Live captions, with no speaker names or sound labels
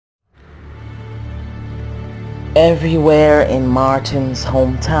Everywhere in Martin's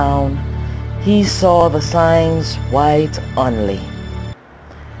hometown, he saw the signs white only.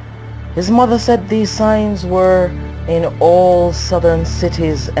 His mother said these signs were in all southern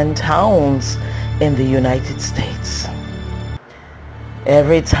cities and towns in the United States.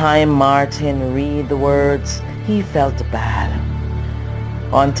 Every time Martin read the words, he felt bad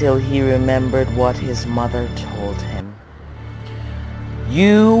until he remembered what his mother told him.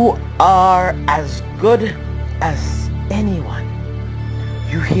 You are as good as anyone.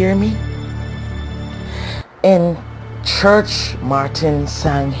 You hear me? In church, Martin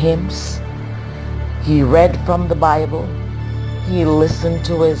sang hymns. He read from the Bible. He listened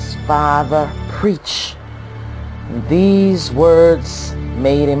to his father preach. These words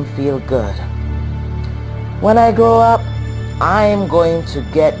made him feel good. When I grow up, I'm going to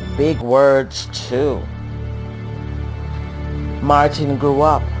get big words too. Martin grew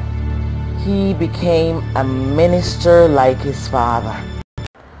up. He became a minister like his father.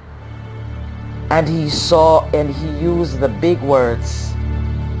 And he used the big words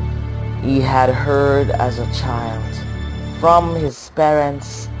he had heard as a child from his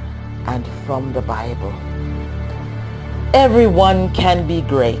parents and from the Bible. Everyone can be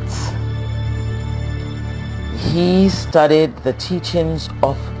great. He studied the teachings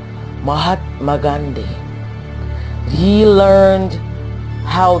of Mahatma Gandhi. He learned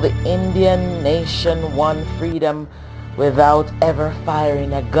how the Indian nation won freedom without ever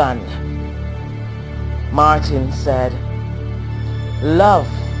firing a gun. Martin said, love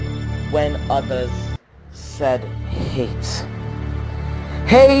when others said hate.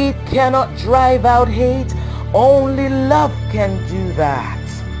 Hate cannot drive out hate. Only love can do that.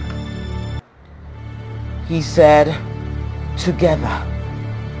 He said, together,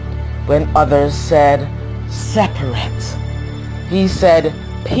 when others said separate. He said,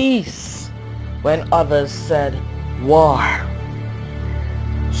 peace, when others said war.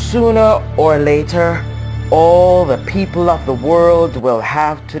 Sooner or later, all the people of the world will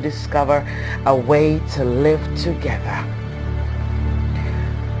have to discover a way to live together.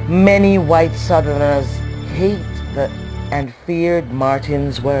 Many white Southerners hate and feared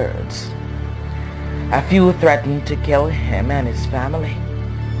Martin's words. A few threatened to kill him and his family.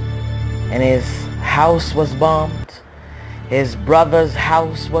 And his house was bombed. His brother's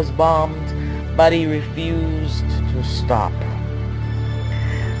house was bombed, but he refused to stop.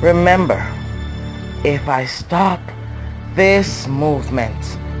 Remember, if I stop, this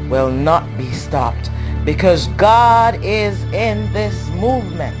movement will not be stopped because God is in this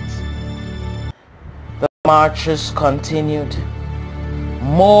movement. The marches continued.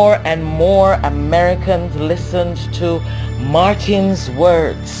 More and more Americans listened to Martin's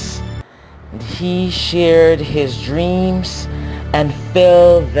words. And he shared his dreams and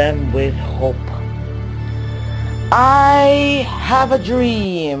filled them with hope. I have a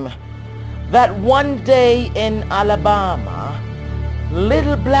dream that one day in Alabama,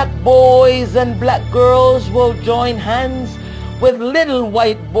 little black boys and black girls will join hands with little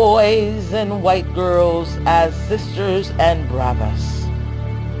white boys and white girls as sisters and brothers.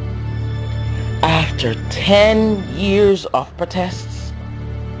 After 10 years of protests,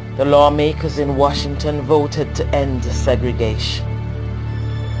 the lawmakers in Washington voted to end segregation.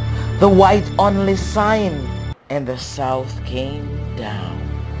 The white-only sign in the South came down.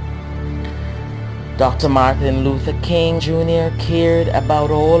 Dr. Martin Luther King Jr. cared about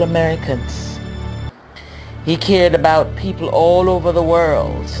all Americans. He cared about people all over the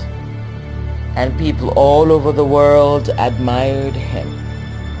world, and people all over the world admired him.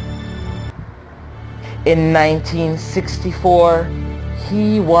 In 1964,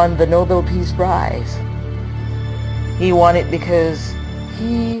 he won the Nobel Peace Prize. He won it because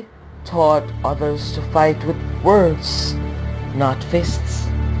he taught others to fight with words, not fists.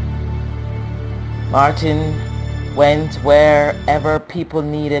 Martin went wherever people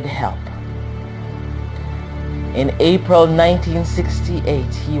needed help. In April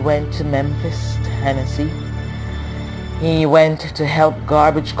 1968, he went to Memphis, Tennessee. He went to help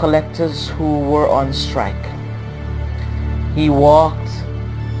garbage collectors who were on strike. He walked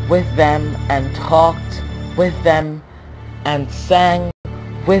with them and talked with them and sang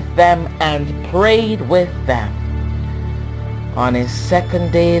with them and prayed with them. On his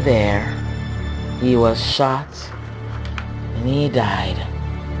second day there, he was shot and he died.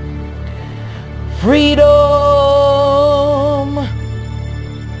 Freedom,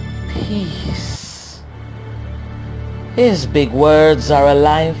 peace. His big words are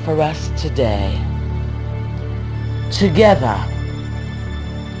alive for us today. Together,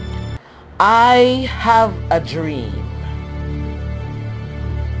 I have a dream,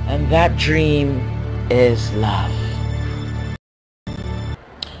 and that dream is love.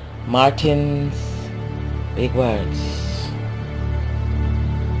 Martin's big words.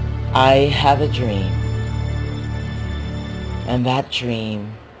 I have a dream, and that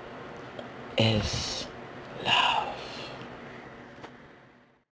dream is